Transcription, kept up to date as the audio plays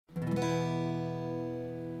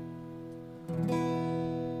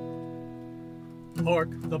Hark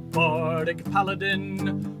the bardic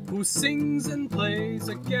paladin, who sings and plays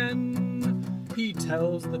again. He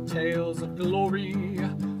tells the tales of glory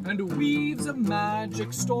and weaves a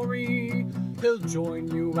magic story. He'll join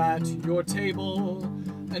you at your table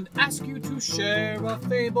and ask you to share a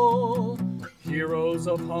fable. Heroes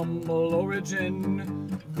of humble origin,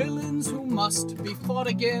 villains who must be fought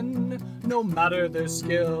again. No matter their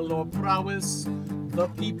skill or prowess, the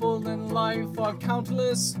people in life are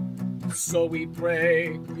countless. So we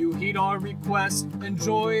pray you heed our request.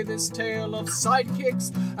 Enjoy this tale of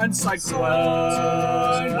sidekicks and side quests.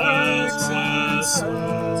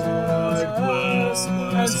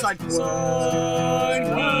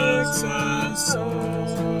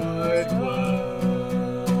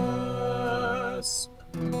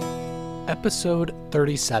 Episode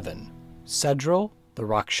 37, Cedril the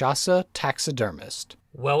Rakshasa Taxidermist.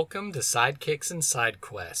 Welcome to Sidekicks and Side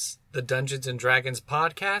Quests, the Dungeons & Dragons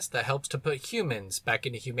podcast that helps to put humans back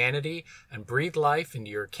into humanity and breathe life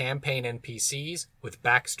into your campaign NPCs with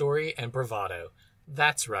backstory and bravado.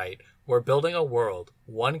 That's right, we're building a world,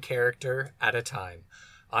 one character at a time.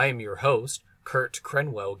 I am your host, Kurt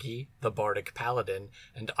Krenwelge, the Bardic Paladin,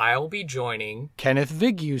 and I'll be joining Kenneth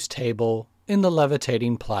Vigue's table in the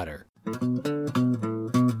levitating platter.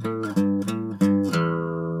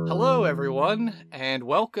 Hello, everyone, and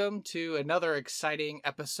welcome to another exciting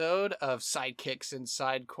episode of Sidekicks and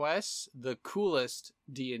Side Quests, the coolest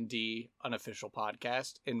D&D unofficial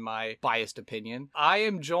podcast, in my biased opinion. I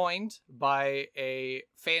am joined by a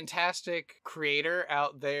fantastic creator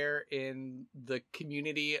out there in the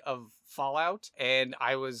community of Fallout, and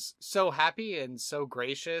I was so happy and so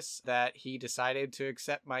gracious that he decided to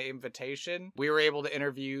accept my invitation. We were able to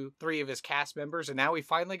interview 3 of his cast members, and now we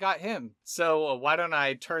finally got him. So why don't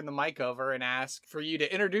I turn the mic over and ask for you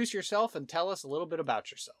to introduce yourself and tell us a little bit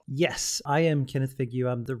about yourself. Yes, I am Kenneth Vigue.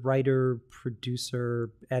 I'm the writer,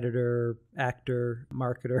 producer, editor, actor,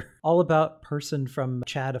 marketer, all about person from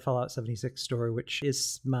Chad, a Fallout 76 story, which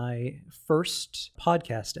is my first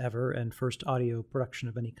podcast ever and first audio production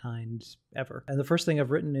of any kind ever. And the first thing I've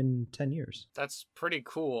written in 10 years. That's pretty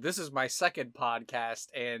cool. This is my second podcast,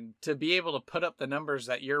 and to be able to put up the numbers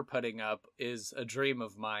that you're putting up is a dream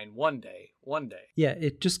of mine. One day. Yeah,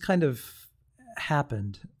 it just kind of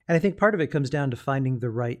happened. And I think part of it comes down to finding the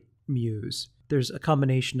right muse. There's a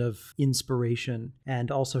combination of inspiration and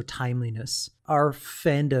also timeliness. Our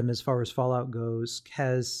fandom, as far as Fallout goes,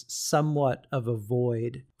 has somewhat of a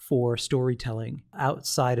void for storytelling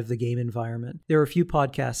outside of the game environment. There are a few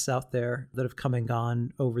podcasts out there that have come and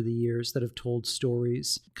gone over the years that have told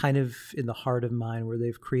stories kind of in the heart of mine, where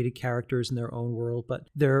they've created characters in their own world, but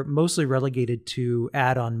they're mostly relegated to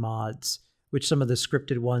add-on mods, which some of the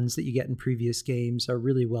scripted ones that you get in previous games are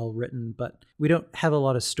really well written, but we don't have a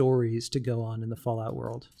lot of stories to go on in the Fallout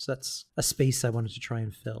world. So that's a space I wanted to try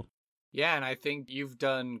and fill. Yeah, and I think you've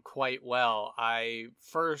done quite well. I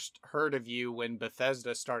first heard of you when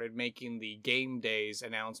Bethesda started making the game days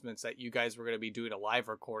announcements that you guys were going to be doing a live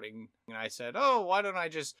recording. And I said, oh, why don't I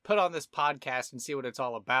just put on this podcast and see what it's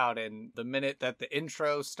all about? And the minute that the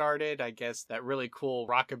intro started, I guess that really cool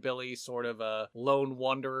rockabilly sort of a lone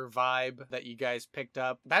wanderer vibe that you guys picked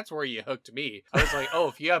up, that's where you hooked me. I was like, oh,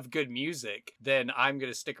 if you have good music, then I'm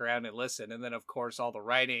going to stick around and listen. And then, of course, all the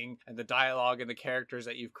writing and the dialogue and the characters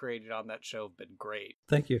that you've created on that show have been great.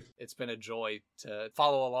 Thank you. It's been a joy to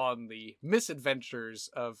follow along the misadventures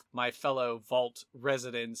of my fellow Vault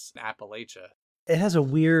residents in Appalachia. It has a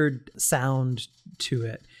weird sound to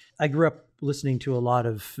it. I grew up listening to a lot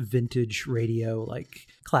of vintage radio, like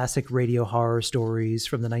classic radio horror stories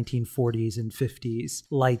from the 1940s and 50s,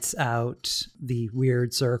 Lights Out, The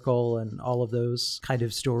Weird Circle, and all of those kind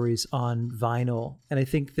of stories on vinyl. And I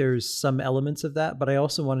think there's some elements of that, but I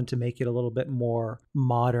also wanted to make it a little bit more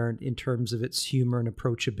modern in terms of its humor and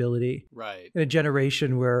approachability. Right. In a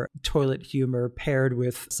generation where toilet humor paired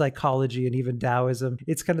with psychology and even Taoism,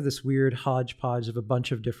 it's kind of this weird hodgepodge of a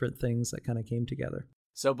bunch of different things that kind of came together.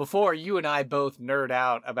 So before you and I both nerd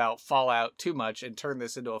out about Fallout too much and turn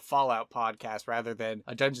this into a Fallout podcast rather than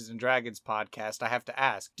a Dungeons & Dragons podcast, I have to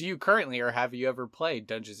ask, do you currently or have you ever played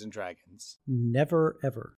Dungeons & Dragons? Never,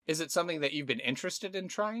 ever. Is it something that you've been interested in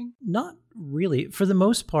trying? Not really. For the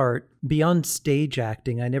most part, beyond stage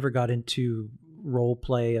acting, I never got into role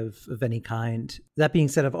play of any kind. That being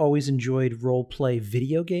said, I've always enjoyed role play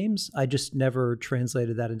video games. I just never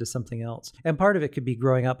translated that into something else. And part of it could be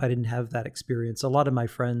growing up, I didn't have that experience. A lot of my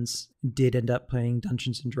friends did end up playing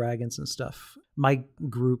Dungeons and Dragons and stuff. My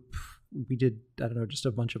group we did, I don't know, just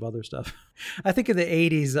a bunch of other stuff. I think in the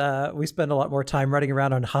 80s, we spent a lot more time riding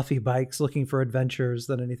around on Huffy bikes looking for adventures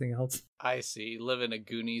than anything else. I see. Living a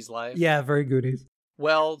Goonies life. Yeah, very Goonies.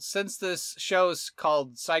 Well, since this show's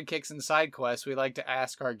called Sidekicks and Side Quests, we like to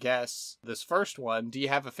ask our guests this first one. Do you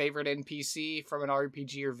have a favorite NPC from an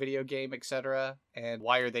RPG or video game, etc.? And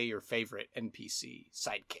why are they your favorite NPC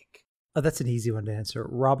sidekick? Oh, that's an easy one to answer.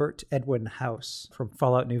 Robert Edwin House from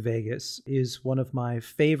Fallout New Vegas is one of my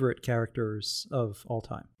favorite characters of all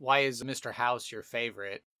time. Why is Mr. House your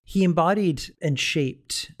favorite? He embodied and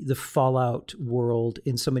shaped the Fallout world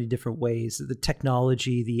in so many different ways, the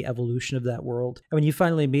technology, the evolution of that world. And when you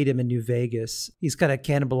finally meet him in New Vegas, he's kind of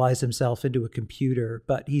cannibalized himself into a computer,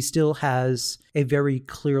 but he still has a very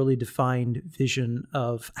clearly defined vision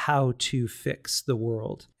of how to fix the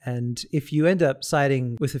world. And if you end up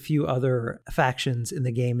siding with a few other factions in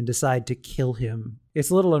the game and decide to kill him, it's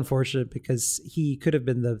a little unfortunate because he could have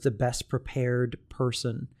been the best prepared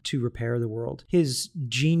person to repair the world. His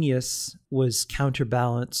genius was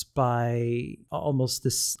counterbalanced by almost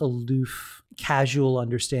this aloof, casual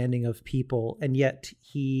understanding of people, and yet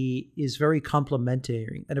he is very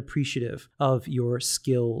complimentary and appreciative of your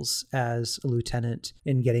skills as a lieutenant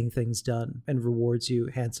in getting things done and rewards you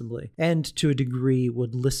handsomely, and to a degree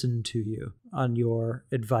would listen to you on your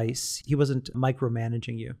advice. He wasn't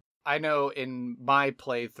micromanaging you. I know in my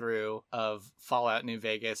playthrough of Fallout New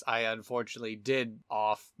Vegas, I unfortunately did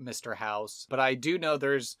off Mr. House, but I do know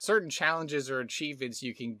there's certain challenges or achievements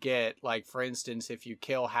you can get. Like, for instance, if you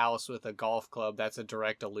kill House with a golf club, that's a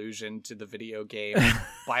direct allusion to the video game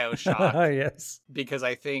BioShock. Yes. Because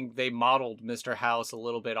I think they modeled Mr. House a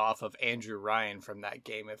little bit off of Andrew Ryan from that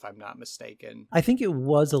game, if I'm not mistaken. I think it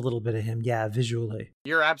was a little bit of him, yeah, visually.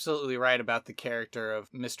 You're absolutely right about the character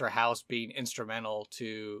of Mr. House being instrumental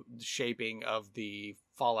to the shaping of the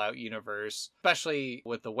Fallout universe, especially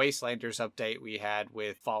with the Wastelanders update we had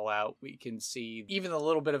with Fallout. We can see even a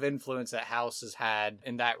little bit of influence that House has had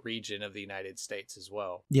in that region of the United States as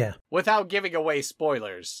well. Yeah. Without giving away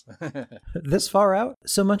spoilers. This far out,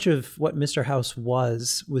 so much of what Mr. House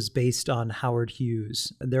was based on Howard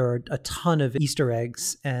Hughes. There are a ton of Easter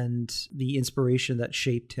eggs and the inspiration that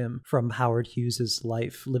shaped him from Howard Hughes's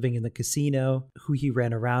life, living in the casino, who he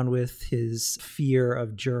ran around with, his fear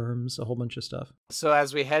of germs, a whole bunch of stuff. So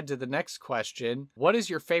as we head to the next question, what is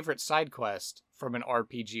your favorite side quest from an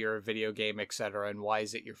RPG or a video game, etc., and why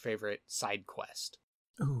is it your favorite side quest?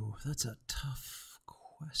 Oh, that's a tough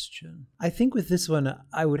question. I think with this one,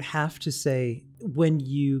 I would have to say when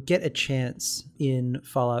you get a chance in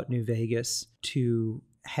Fallout New Vegas to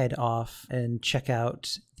head off and check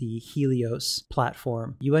out the Helios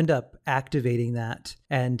platform, you end up activating that,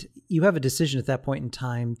 and you have a decision at that point in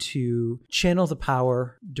time to channel the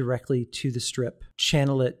power directly to the strip,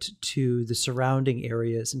 channel it to the surrounding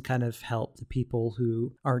areas and kind of help the people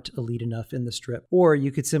who aren't elite enough in the strip. Or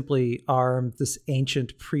you could simply arm this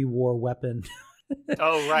ancient pre-war weapon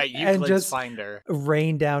Oh, right. Euclid's Finder.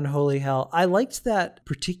 Rain down holy hell. I liked that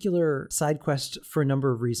particular side quest for a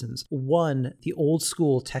number of reasons. One, the old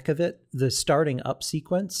school tech of it, the starting up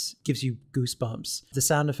sequence gives you goosebumps. The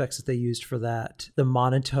sound effects that they used for that, the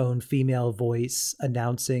monotone female voice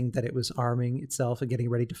announcing that it was arming itself and getting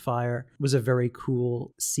ready to fire was a very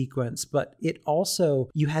cool sequence. But it also,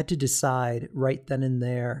 you had to decide right then and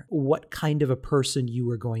there what kind of a person you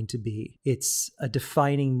were going to be. It's a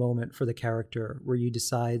defining moment for the character where you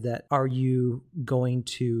decide that, are you going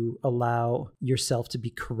to allow yourself to be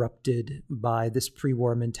corrupted by this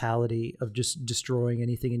pre-war mentality of just destroying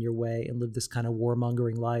anything in your way and live this kind of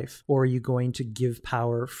warmongering life? Or are you going to give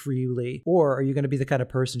power freely? Or are you going to be the kind of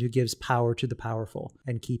person who gives power to the powerful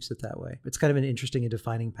and keeps it that way? It's kind of an interesting and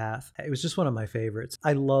defining path. It was just one of my favorites.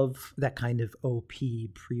 I love that kind of OP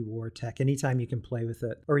pre-war tech. Anytime you can play with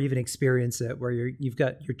it or even experience it, where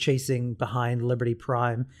you're chasing behind Liberty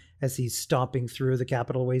Prime as he's stomping through the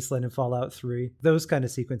Capital Wasteland in Fallout 3. Those kind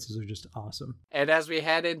of sequences are just awesome. And as we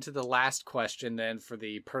head into the last question then for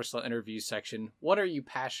the personal interview section, what are you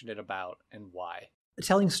passionate about and why?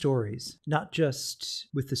 Telling stories, not just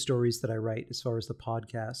with the stories that I write as far as the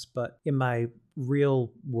podcast, but in my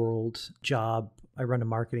real world job, I run a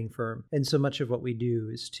marketing firm. And so much of what we do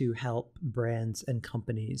is to help brands and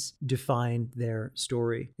companies define their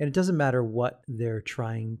story. And it doesn't matter what they're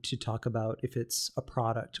trying to talk about, if it's a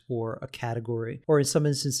product or a category, or in some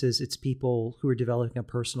instances, it's people who are developing a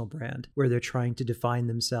personal brand where they're trying to define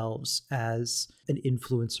themselves as an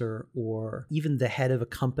influencer or even the head of a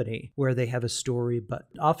company where they have a story. But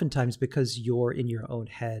oftentimes, because you're in your own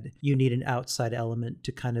head, you need an outside element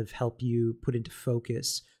to kind of help you put into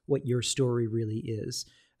focus what your story really is.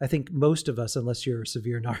 I think most of us, unless you're a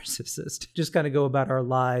severe narcissist, just kind of go about our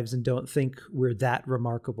lives and don't think we're that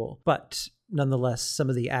remarkable. But nonetheless, some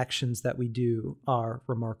of the actions that we do are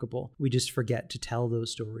remarkable. We just forget to tell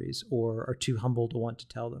those stories or are too humble to want to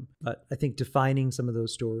tell them. But I think defining some of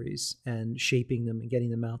those stories and shaping them and getting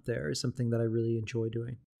them out there is something that I really enjoy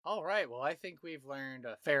doing. All right, well, I think we've learned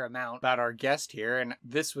a fair amount about our guest here, and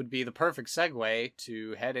this would be the perfect segue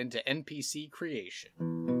to head into NPC creation.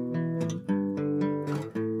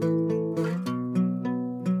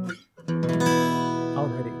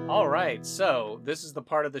 All right, so this is the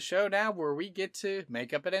part of the show now where we get to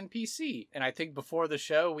make up an NPC. And I think before the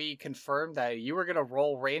show, we confirmed that you were going to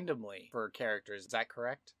roll randomly for characters. Is that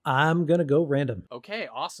correct? I'm going to go random. Okay,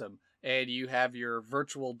 awesome. And you have your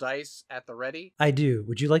virtual dice at the ready? I do.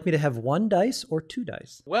 Would you like me to have 1 dice or 2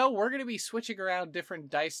 dice? Well, we're going to be switching around different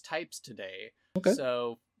dice types today. Okay.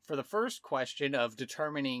 So for the first question of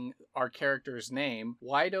determining our character's name,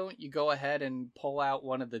 why don't you go ahead and pull out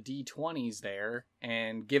one of the D20s there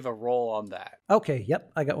and give a roll on that? Okay,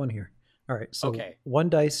 yep, I got one here. All right, so 1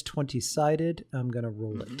 dice, 20-sided. I'm going to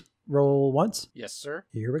roll it. Roll once? Yes, sir.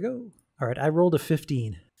 Here we go. All right, I rolled a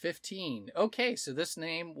 15. 15. Okay, so this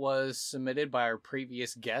name was submitted by our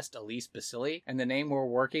previous guest, Elise Basili, and the name we're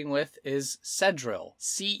working with is Cedril.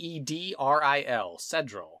 Cedril.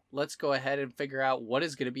 Cedril. Let's go ahead and figure out what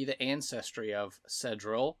is going to be the ancestry of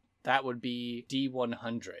Cedril. That would be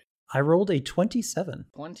D100. I rolled a 27.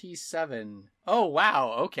 27. Oh,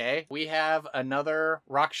 wow. Okay. We have another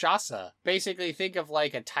Rakshasa. Basically, think of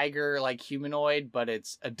like a tiger-like humanoid, but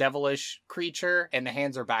it's a devilish creature, and the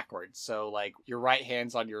hands are backwards. So, like, your right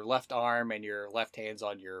hand's on your left arm, and your left hand's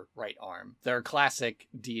on your right arm. They're a classic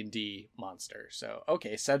D&D monster. So,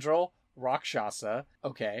 okay, Cedril, Rakshasa.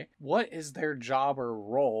 Okay. What is their job or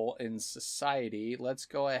role in society? Let's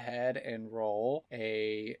go ahead and roll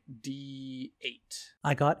a D8.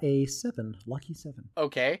 I got a 7. Lucky 7.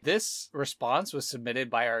 Okay. This response was submitted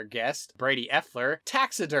by our guest, Brady Effler,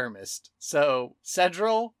 taxidermist. So,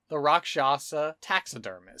 Cedril the Rakshasa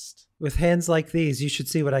Taxidermist. With hands like these, you should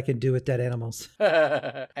see what I can do with dead animals.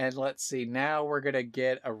 And let's see, now we're going to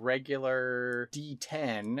get a regular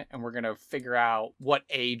D10, and we're going to figure out what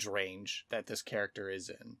age range that this character is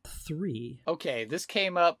in. 3. Okay, this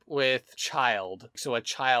came up with child, so a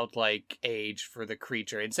childlike age for the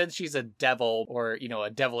creature. And since she's a devil, or, you know, a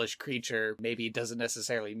devilish creature, maybe it doesn't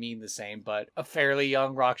necessarily mean the same, but a fairly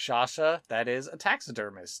young Rakshasa, that is a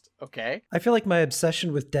taxidermist. Okay. I feel like my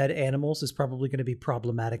obsession with dead animals is probably going to be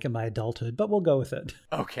problematic in my adulthood, but we'll go with it.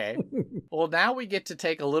 Okay. Well, now we get to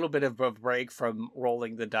take a little bit of a break from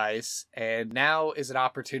rolling the dice, and now is an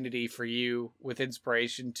opportunity for you, with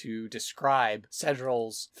inspiration, to describe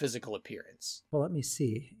Cedril's physical appearance. Well, let me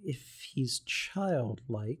see. If he's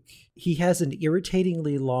childlike, he has an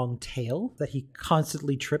irritatingly long tail that he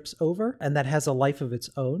constantly trips over, and that has a life of its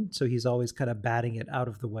own, so he's always kind of batting it out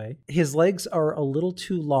of the way. His legs are a little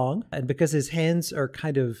too long, and because his hands are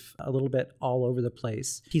kind of a little bit all over the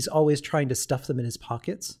place, he's always trying to stuff them in his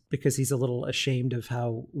pockets because he's a little ashamed of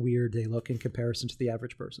how weird they look in comparison to the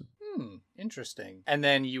average person. Interesting. And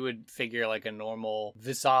then you would figure like a normal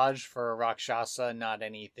visage for a Rakshasa, not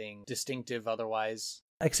anything distinctive otherwise.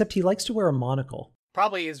 Except he likes to wear a monocle.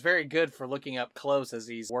 Probably is very good for looking up close as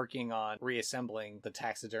he's working on reassembling the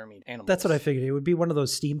taxidermy animals. That's what I figured. It would be one of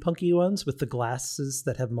those steampunky ones with the glasses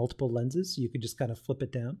that have multiple lenses. You could just kind of flip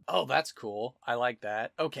it down. Oh, that's cool. I like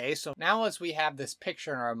that. Okay, so now as we have this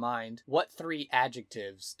picture in our mind, what 3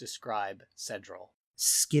 adjectives describe Cedril?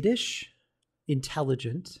 Skittish,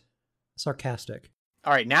 intelligent, sarcastic.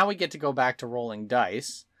 All right, now we get to go back to rolling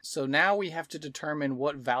dice. So now we have to determine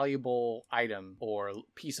what valuable item or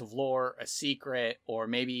piece of lore, a secret, or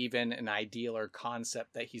maybe even an ideal or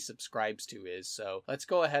concept that he subscribes to is. So let's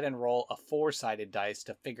go ahead and roll a 4-sided dice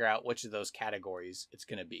to figure out which of those categories it's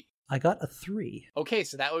going to be. I got a 3. Okay,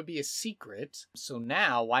 so that would be a secret. So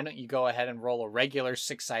now why don't you go ahead and roll a regular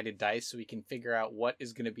 6-sided dice so we can figure out what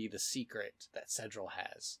is going to be the secret that Cedril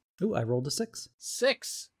has. Ooh, I rolled a 6.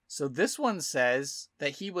 6. So this one says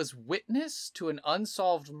that he was witness to an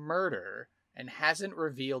unsolved murder and hasn't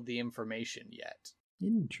revealed the information yet.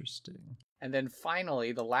 Interesting. And then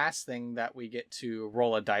finally, the last thing that we get to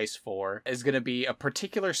roll a dice for is going to be a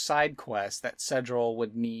particular side quest that Cedril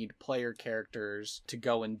would need player characters to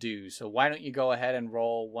go and do. So why don't you go ahead and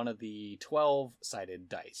roll one of the 12-sided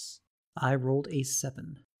dice? I rolled a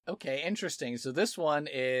 7. Okay, interesting. So this one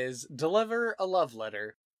is deliver a love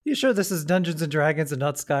letter. You sure this is Dungeons & Dragons and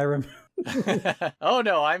not Skyrim? Oh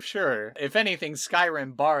no, I'm sure. If anything,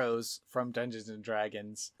 Skyrim borrows from Dungeons &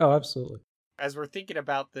 Dragons. Oh, absolutely. As we're thinking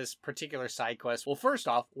about this particular side quest, well, first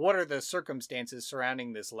off, what are the circumstances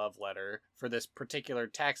surrounding this love letter for this particular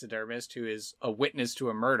taxidermist who is a witness to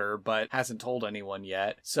a murder but hasn't told anyone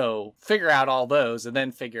yet? So figure out all those and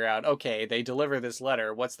then figure out, okay, they deliver this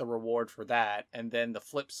letter. What's the reward for that? And then the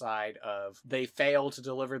flip side of they fail to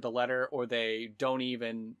deliver the letter or they don't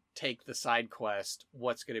even take the side quest.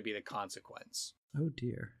 What's going to be the consequence? Oh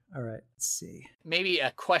dear. All right, let's see. Maybe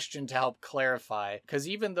a question to help clarify, because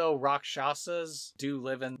even though Rakshasas do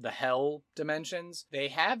live in the hell dimensions, they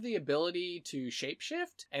have the ability to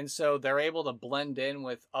shapeshift, and so they're able to blend in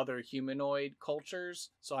with other humanoid cultures.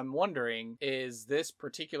 So I'm wondering, is this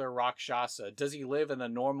particular Rakshasa, does he live in the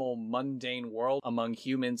normal mundane world among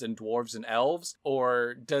humans and dwarves and elves,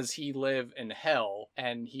 or does he live in hell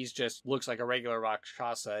and he's just looks like a regular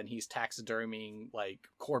Rakshasa and he's taxiderming like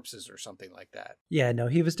corpses or something like that? Yeah, no,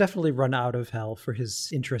 he was definitely run out of hell for his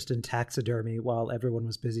interest in taxidermy while everyone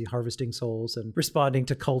was busy harvesting souls and responding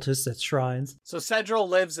to cultists at shrines. So Cedril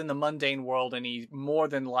lives in the mundane world and he more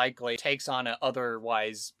than likely takes on an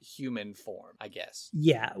otherwise human form, I guess.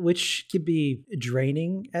 Yeah, which can be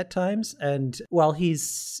draining at times. And while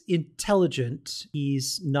he's intelligent,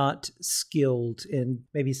 he's not skilled in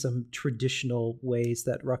maybe some traditional ways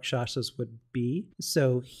that Rakshasas would be.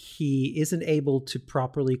 So he isn't able to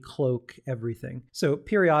properly cloak everything. So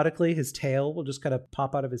periodically his tail will just kind of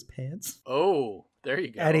pop out of his pants. Oh, there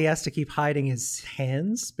you go. And he has to keep hiding his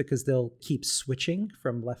hands because they'll keep switching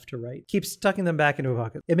from left to right. Keeps tucking them back into a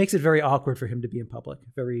pocket. It makes it very awkward for him to be in public,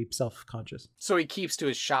 very self-conscious. So he keeps to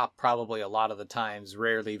his shop probably a lot of the times,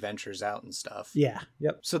 rarely ventures out and stuff. Yeah,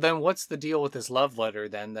 yep. So then what's the deal with this love letter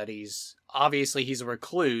then that he's... Obviously, he's a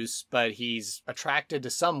recluse, but he's attracted to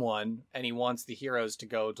someone, and he wants the heroes to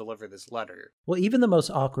go deliver this letter. Well, even the most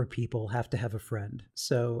awkward people have to have a friend.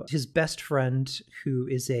 So his best friend, who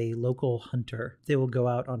is a local hunter, they will go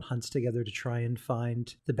out on hunts together to try and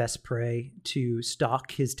find the best prey to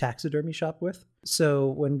stock his taxidermy shop with. So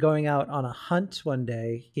when going out on a hunt one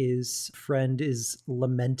day, his friend is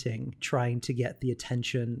lamenting, trying to get the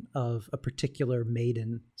attention of a particular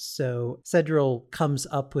maiden. So Cedril comes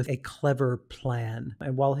up with a clever plan.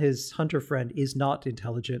 And while his hunter friend is not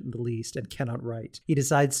intelligent in the least and cannot write, he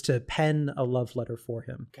decides to pen a love letter for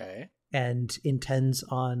him. Okay. And intends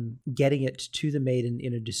on getting it to the maiden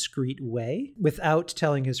in a discreet way without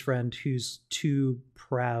telling his friend, who's too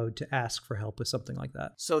proud to ask for help with something like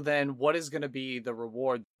that. So then what is going to be the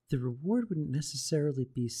reward? The reward wouldn't necessarily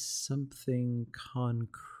be something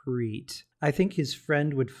concrete. I think his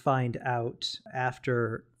friend would find out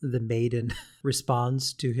after the maiden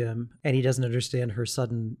responds to him and he doesn't understand her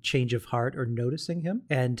sudden change of heart or noticing him.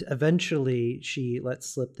 And eventually she lets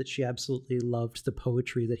slip that she absolutely loved the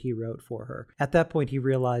poetry that he wrote for her. At that point, he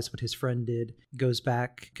realized what his friend did, goes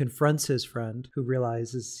back, confronts his friend, who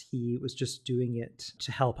realizes he was just doing it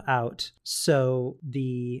to help out. So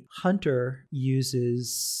the hunter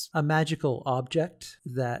uses a magical object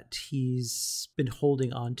that he's been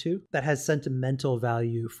holding onto that has sentimental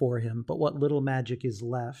value for him, but what little magic is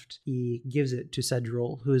left, he gives it to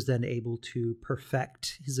Cedril, who is then able to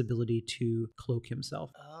perfect his ability to cloak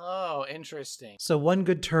himself. Oh, interesting. So one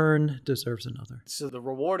good turn deserves another. So the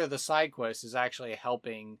reward of the side quest is actually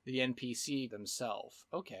helping the NPC themselves.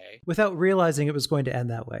 Okay. Without realizing it was going to end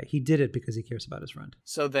that way. He did it because he cares about his friend.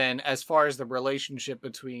 So then, as far as the relationship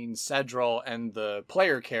between Cedril and the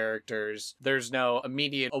player characters, there's no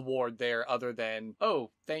immediate award there other than,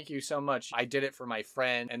 oh, thank you so much. I did it for my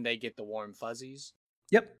friend, and they get the warm fuzzies.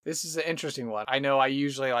 Yep. This is an interesting one. I know I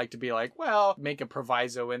usually like to be like, well, make a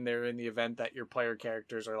proviso in there in the event that your player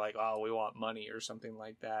characters are like, oh, we want money or something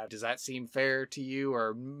like that. Does that seem fair to you?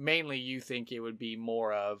 Or mainly you think it would be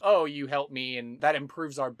more of, oh, you help me and that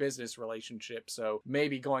improves our business relationship. So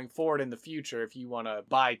maybe going forward in the future, if you want to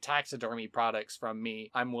buy taxidermy products from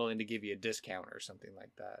me, I'm willing to give you a discount or something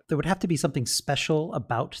like that. There would have to be something special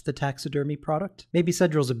about the taxidermy product. Maybe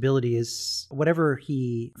Cedril's ability is whatever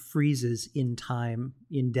he freezes in time,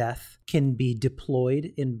 in death, can be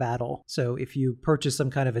deployed in battle. So if you purchase some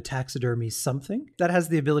kind of a taxidermy something that has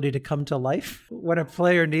the ability to come to life when a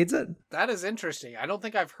player needs it. That is interesting. I don't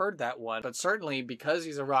think I've heard that one, but certainly because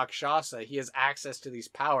he's a Rakshasa, he has access to these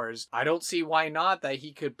powers. I don't see why not that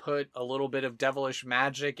he could put a little bit of devilish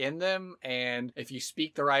magic in them, and if you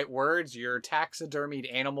speak the right words, your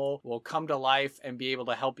taxidermied animal will come to life and be able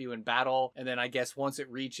to help you in battle. And then I guess once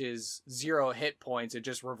it reaches 0 hit points, it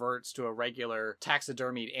just reverts to a regular taxidermy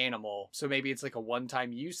taxidermied animal. So maybe it's like a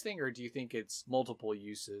one-time use thing, or do you think it's multiple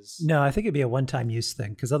uses? No, I think it'd be a one-time use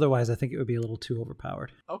thing, because otherwise I think it would be a little too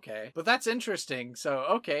overpowered. Okay, but that's interesting.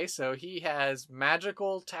 So he has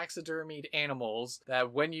magical taxidermied animals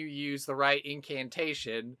that when you use the right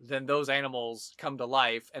incantation, then those animals come to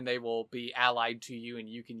life and they will be allied to you and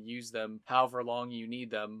you can use them however long you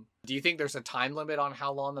need them. Do you think there's a time limit on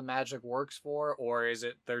how long the magic works for, or is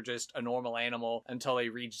it they're just a normal animal until they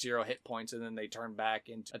reach 0 hit points and then they turn back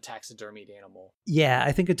into a taxidermied animal? Yeah,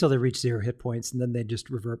 I think until they reach 0 hit points and then they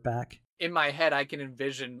just revert back. In my head, I can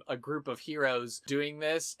envision a group of heroes doing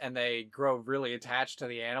this and they grow really attached to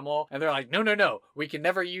the animal and they're like, no, we can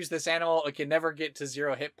never use this animal. It can never get to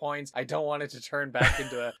 0 hit points. I don't want it to turn back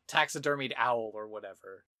into a taxidermied owl or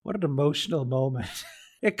whatever. What an emotional moment.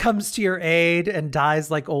 It comes to your aid and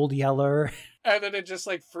dies like Old Yeller. And then it just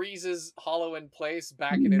like freezes hollow in place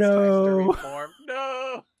back in its taxidermy form.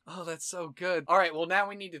 No! Oh, that's so good. All right, well, now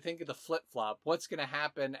we need to think of the flip-flop. What's going to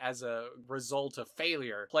happen as a result of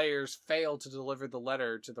failure? Players fail to deliver the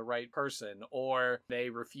letter to the right person, or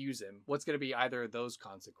they refuse him. What's going to be either of those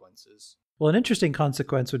consequences? Well, an interesting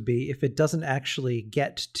consequence would be if it doesn't actually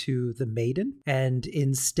get to the maiden and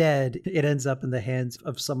instead it ends up in the hands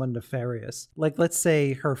of someone nefarious. Like, let's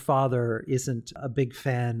say her father isn't a big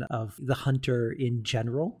fan of the hunter in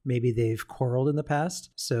general. Maybe they've quarreled in the past.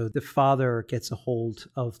 So the father gets a hold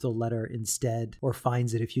of the letter instead, or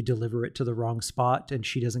finds it if you deliver it to the wrong spot and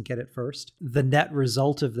she doesn't get it first. The net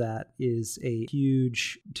result of that is a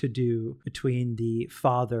huge to-do between the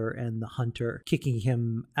father and the hunter, kicking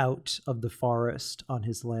him out of the forest on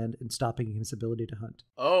his land and stopping his ability to hunt.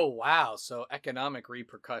 Oh, wow. So economic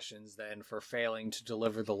repercussions then for failing to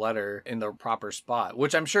deliver the letter in the proper spot,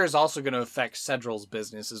 which I'm sure is also going to affect Cedril's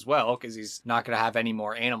business as well, because he's not going to have any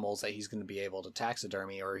more animals that he's going to be able to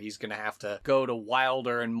taxidermy, or he's going to have to go to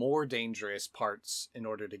wilder and more dangerous parts in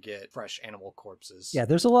order to get fresh animal corpses. Yeah,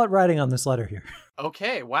 there's a lot riding on this letter here.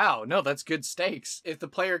 Okay, wow. No, that's good stakes. If the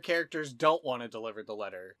player characters don't want to deliver the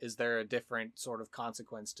letter, is there a different sort of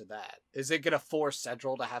consequence to that? Is it going to force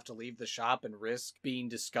Cedril to have to leave the shop and risk being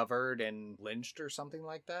discovered and lynched or something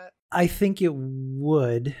like that? I think it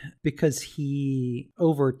would, because he,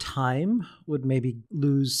 over time, would maybe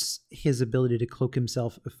lose his ability to cloak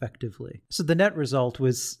himself effectively. So the net result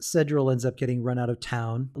was Cedril ends up getting run out of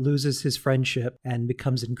town, loses his friendship, and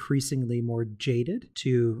becomes increasingly more jaded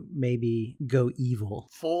to maybe go evil.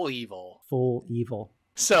 Full evil. Full evil.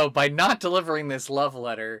 So by not delivering this love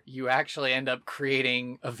letter, you actually end up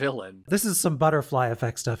creating a villain. This is some butterfly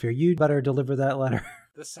effect stuff here. You better deliver that letter.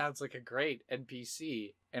 This sounds like a great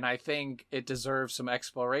NPC, and I think it deserves some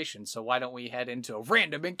exploration. So why don't we head into a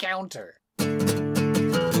random encounter?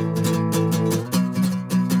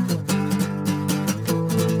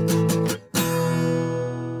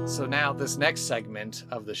 So now this next segment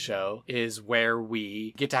of the show is where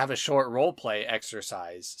we get to have a short role play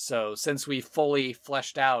exercise. So since we fully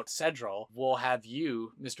fleshed out Cedril, we'll have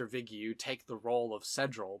you, Mr. Vigue, take the role of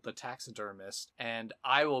Cedril, the taxidermist, and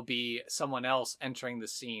I will be someone else entering the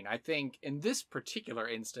scene. I think in this particular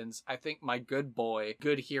instance, I think my good boy,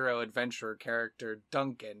 good hero adventurer character,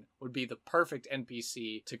 Duncan, would be the perfect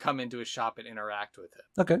NPC to come into a shop and interact with him.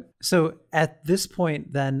 Okay. So at this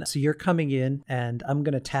point then, so you're coming in and I'm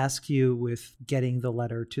going to task you with getting the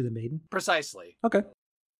letter to the maiden? Precisely. Okay.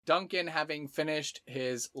 Duncan, having finished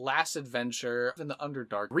his last adventure in the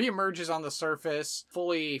Underdark, reemerges on the surface,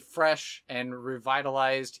 fully fresh and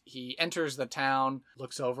revitalized. He enters the town,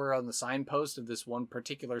 looks over on the signpost of this one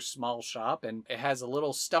particular small shop, and it has a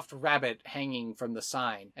little stuffed rabbit hanging from the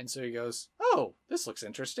sign. And so he goes, oh, this looks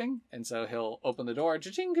interesting. And so he'll open the door,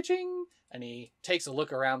 cha-ching, ka-ching, and he takes a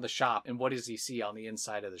look around the shop. And what does he see on the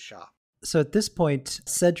inside of the shop? So at this point,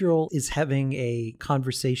 Cedril is having a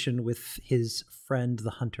conversation with his friend,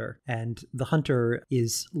 the hunter, and the hunter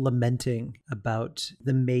is lamenting about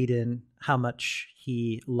the maiden, how much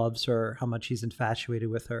he loves her, how much he's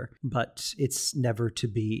infatuated with her, but it's never to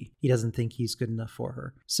be. He doesn't think he's good enough for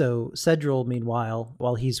her. So Cedril, meanwhile,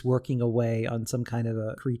 while he's working away on some kind of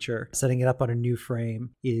a creature, setting it up on a new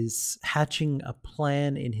frame, is hatching a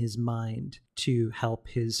plan in his mind to help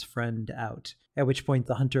his friend out. At which point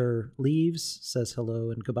the hunter leaves, says hello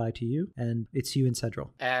and goodbye to you, and it's you and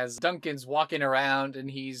Cedril. As Duncan's walking around and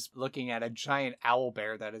he's looking at a giant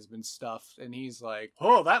owlbear that has been stuffed, and he's like,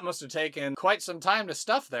 oh, that must have taken quite some time to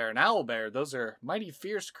stuff there, an owlbear. Those are mighty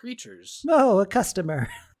fierce creatures. Oh, a customer.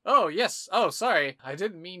 Oh, yes. Oh, sorry. I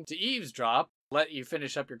didn't mean to eavesdrop. let you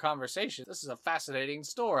finish up your conversation. This is a fascinating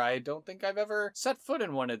store. I don't think I've ever set foot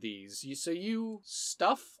in one of these. So you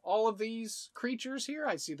stuff all of these creatures here?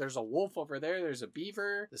 I see there's a wolf over there. There's a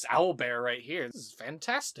beaver. This owl bear right here. This is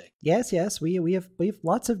fantastic. Yes. We have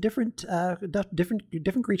lots of different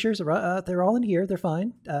creatures. They're all in here. They're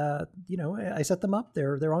fine. I set them up.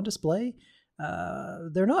 They're on display.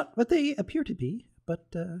 They're not what they appear to be, but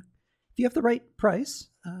if you have the right price,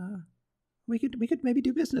 we could maybe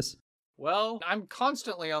do business. Well, I'm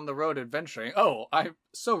constantly on the road adventuring. Oh, I'm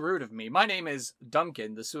so rude of me. My name is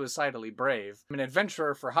Duncan, the suicidally brave. I'm an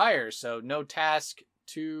adventurer for hire, so no task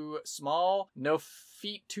too small, no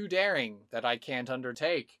feat too daring that I can't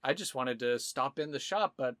undertake. I just wanted to stop in the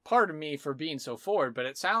shop, but pardon me for being so forward, but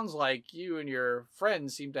it sounds like you and your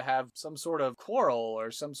friends seem to have some sort of quarrel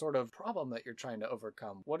or some sort of problem that you're trying to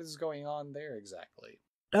overcome. What is going on there exactly?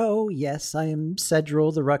 Oh, yes, I am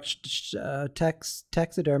Cedril the Rakshasa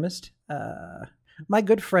Taxidermist. My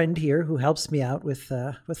good friend here who helps me out with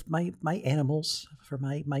my animals for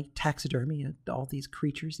my taxidermy and all these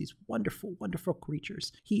creatures, these wonderful, wonderful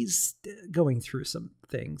creatures. He's going through some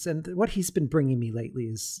things, and what he's been bringing me lately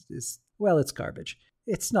is well, it's garbage.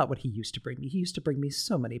 It's not what he used to bring me. He used to bring me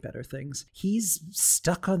so many better things. He's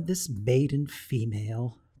stuck on this maiden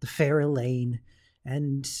female, the fair Elaine,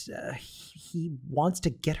 and he wants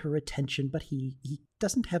to get her attention, but he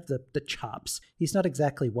doesn't have the chops. He's not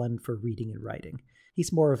exactly one for reading and writing.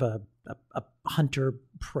 He's more of a hunter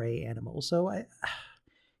prey animal. So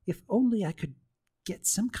if only I could get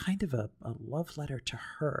some kind of a love letter to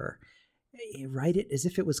her, write it as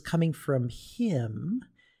if it was coming from him.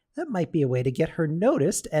 That might be a way to get her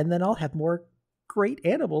noticed, and then I'll have more great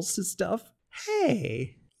animals to stuff.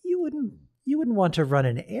 Hey, you wouldn't want to run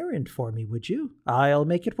an errand for me, would you? I'll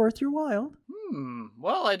make it worth your while.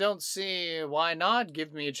 Well, I don't see why not.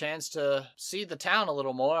 Give me a chance to see the town a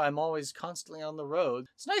little more. I'm always constantly on the road.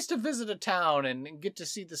 It's nice to visit a town and get to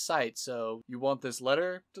see the sights. So you want this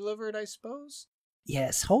letter delivered, I suppose?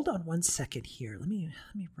 Yes, hold on one second here. Let me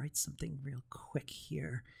write something real quick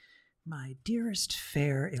here. My dearest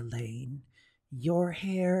fair Elaine, your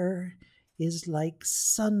hair is like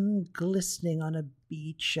sun glistening on a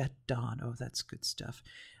beach at dawn. Oh, that's good stuff.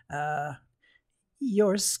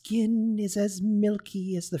 Your skin is as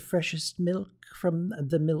milky as the freshest milk from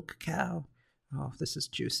the milk cow. Oh, this is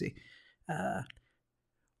juicy.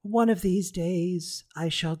 One of these days I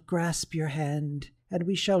shall grasp your hand, and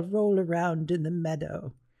we shall roll around in the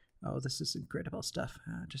meadow. Oh, this is incredible stuff.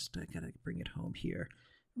 I gotta bring it home here.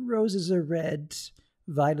 Roses are red,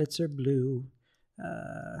 violets are blue.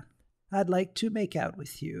 I'd like to make out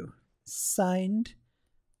with you. Signed,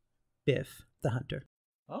 Biff the Hunter.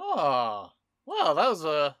 Oh, wow, that was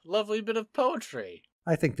a lovely bit of poetry.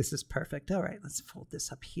 I think this is perfect. All right, let's fold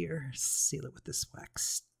this up here, seal it with this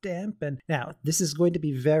wax stamp. And now, this is going to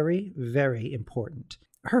be very, very important.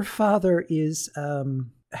 Her father is,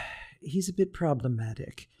 he's a bit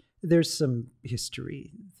problematic. There's some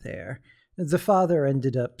history there. The father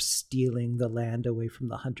ended up stealing the land away from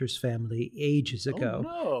the Hunter's family ages ago.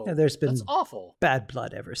 Oh, no. And there's been That's awful. Bad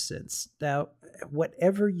blood ever since. Now,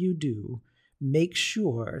 whatever you do, make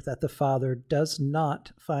sure that the father does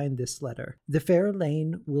not find this letter. The fair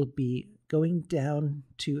Elaine will be going down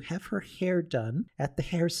to have her hair done at the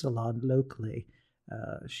hair salon locally.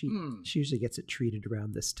 She usually gets it treated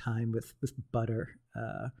around this time with butter,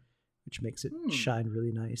 which makes it shine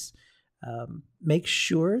really nice. Make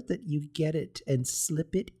sure that you get it and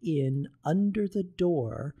slip it in under the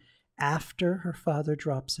door after her father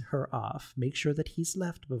drops her off. Make sure that he's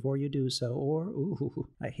left before you do so, or, ooh,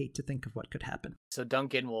 I hate to think of what could happen. So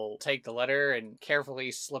Duncan will take the letter and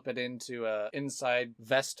carefully slip it into a inside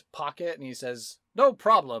vest pocket, and he says, "No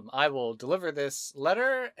problem. I will deliver this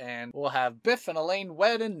letter, and we'll have Biff and Elaine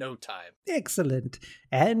wed in no time." Excellent.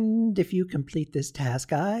 And if you complete this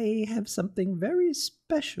task, I have something very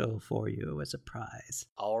special for you as a prize.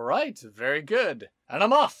 All right, very good. And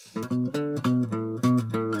I'm off.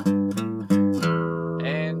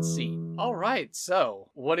 And scene. All right, so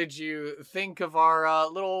what did you think of our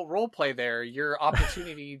little role play there? Your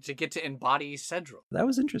opportunity to get to embody Cedril. That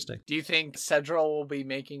was interesting. Do you think Cedril will be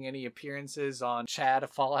making any appearances on Chad, a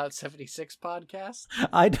Fallout 76 podcast?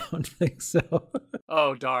 I don't think so.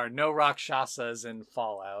 Oh, darn. No Rakshasas in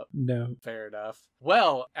Fallout. No. Fair enough.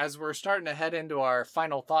 Well, as we're starting to head into our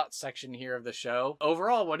final thoughts section here of the show,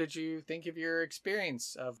 overall, what did you think of your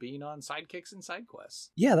experience of being on Sidekicks and Side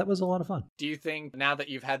Quests? Yeah, that was a lot of fun. Do you think now that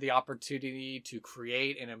you've had the opportunity opportunity to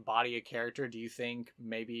create and embody a character, do you think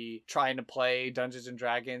maybe trying to play Dungeons and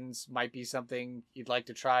Dragons might be something you'd like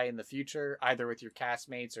to try in the future, either with your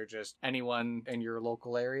castmates or just anyone in your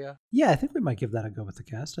local area? Yeah, I think we might give that a go with the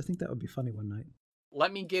cast. I think that would be funny one night.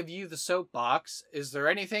 Let me give you the soapbox. Is there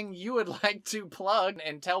anything you would like to plug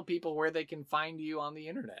and tell people where they can find you on the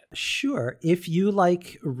internet? Sure. If you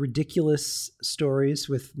like ridiculous stories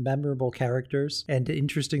with memorable characters and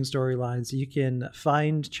interesting storylines, you can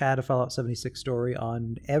find Chad a Fallout 76 story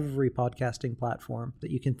on every podcasting platform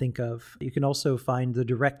that you can think of. You can also find the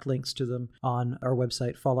direct links to them on our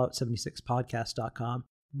website, fallout76podcast.com.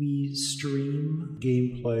 We stream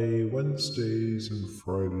gameplay Wednesdays and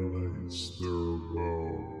Friday nights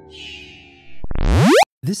thereabouts.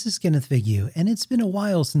 This is Kenneth Vigue, and it's been a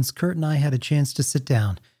while since Kurt and I had a chance to sit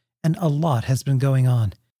down, and a lot has been going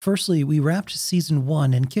on. Firstly, we wrapped Season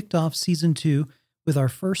 1 and kicked off Season 2 with our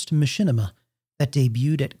first machinima that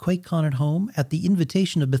debuted at QuakeCon at Home at the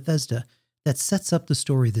invitation of Bethesda that sets up the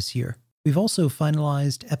story this year. We've also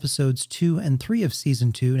finalized Episodes 2 and 3 of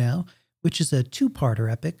Season 2 now, which is a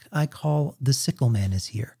two-parter epic I call The Sickle Man is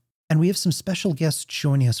Here. And we have some special guests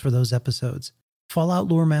joining us for those episodes. Fallout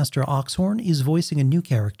lore master Oxhorn is voicing a new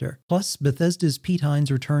character, plus Bethesda's Pete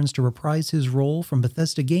Hines returns to reprise his role from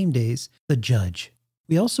Bethesda Game Days, the Judge.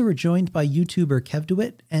 We also are joined by YouTuber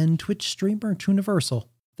KevDewitt and Twitch streamer Tooniversal.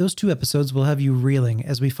 Those two episodes will have you reeling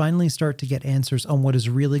as we finally start to get answers on what is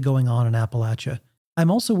really going on in Appalachia. I'm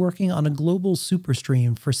also working on a global super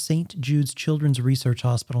stream for St. Jude's Children's Research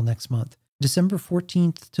Hospital next month. December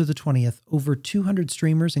 14th to the 20th, over 200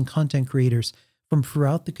 streamers and content creators from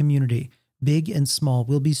throughout the community, big and small,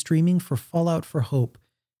 will be streaming for Fallout for Hope,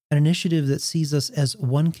 an initiative that sees us as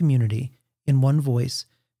one community, in one voice,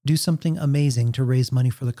 do something amazing to raise money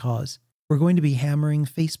for the cause. We're going to be hammering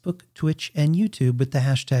Facebook, Twitch, and YouTube with the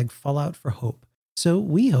hashtag Fallout for Hope. So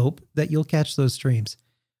we hope that you'll catch those streams.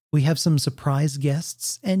 We have some surprise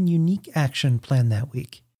guests and unique action planned that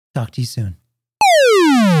week. Talk to you soon.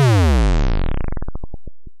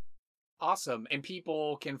 Awesome. And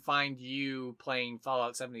people can find you playing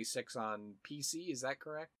Fallout 76 on PC, is that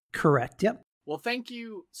correct? Correct, yep. Well, thank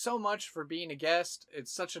you so much for being a guest.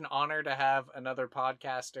 It's such an honor to have another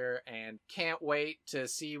podcaster, and can't wait to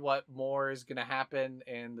see what more is going to happen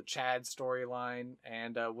in the Chad storyline,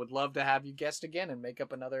 and would love to have you guest again and make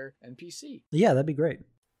up another NPC. Yeah, that'd be great.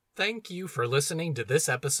 Thank you for listening to this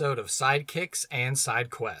episode of Sidekicks and Side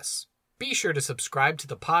Quests. Be sure to subscribe to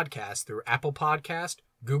the podcast through Apple Podcast,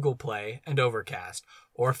 Google Play, and Overcast,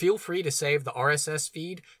 or feel free to save the RSS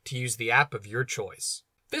feed to use the app of your choice.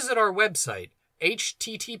 Visit our website,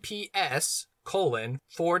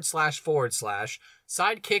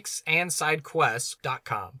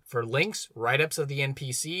 https://sidekicksandsidequests.com for links, write-ups of the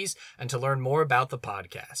NPCs, and to learn more about the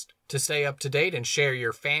podcast. To stay up to date and share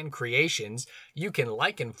your fan creations, you can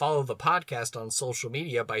like and follow the podcast on social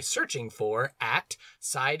media by searching for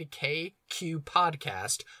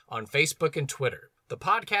 @SideKQPodcast on Facebook and Twitter. The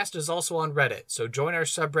podcast is also on Reddit, so join our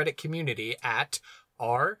subreddit community at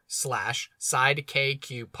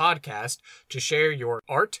r/SideKQPodcast to share your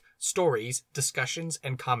art, stories, discussions,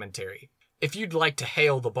 and commentary. If you'd like to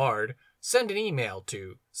hail the bard, send an email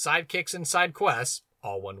to sidekicksandsidequests,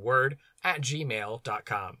 all one word,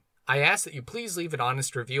 @gmail.com. I ask that you please leave an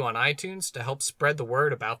honest review on iTunes to help spread the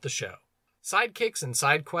word about the show. Sidekicks and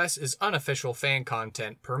Side Quests is unofficial fan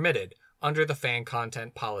content permitted under the fan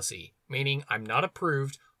content policy, meaning I'm not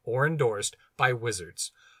approved or endorsed by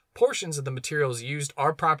Wizards. Portions of the materials used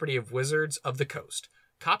are property of Wizards of the Coast.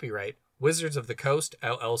 Copyright Wizards of the Coast,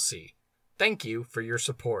 LLC. Thank you for your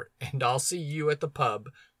support, and I'll see you at the pub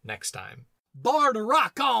next time. Bar to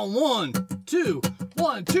rock on 1, 2,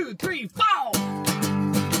 1, 2, 3, 4.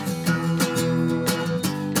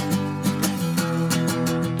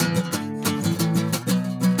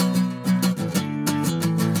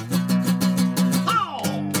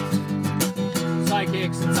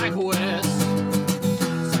 Sidekicks and Sidekicks.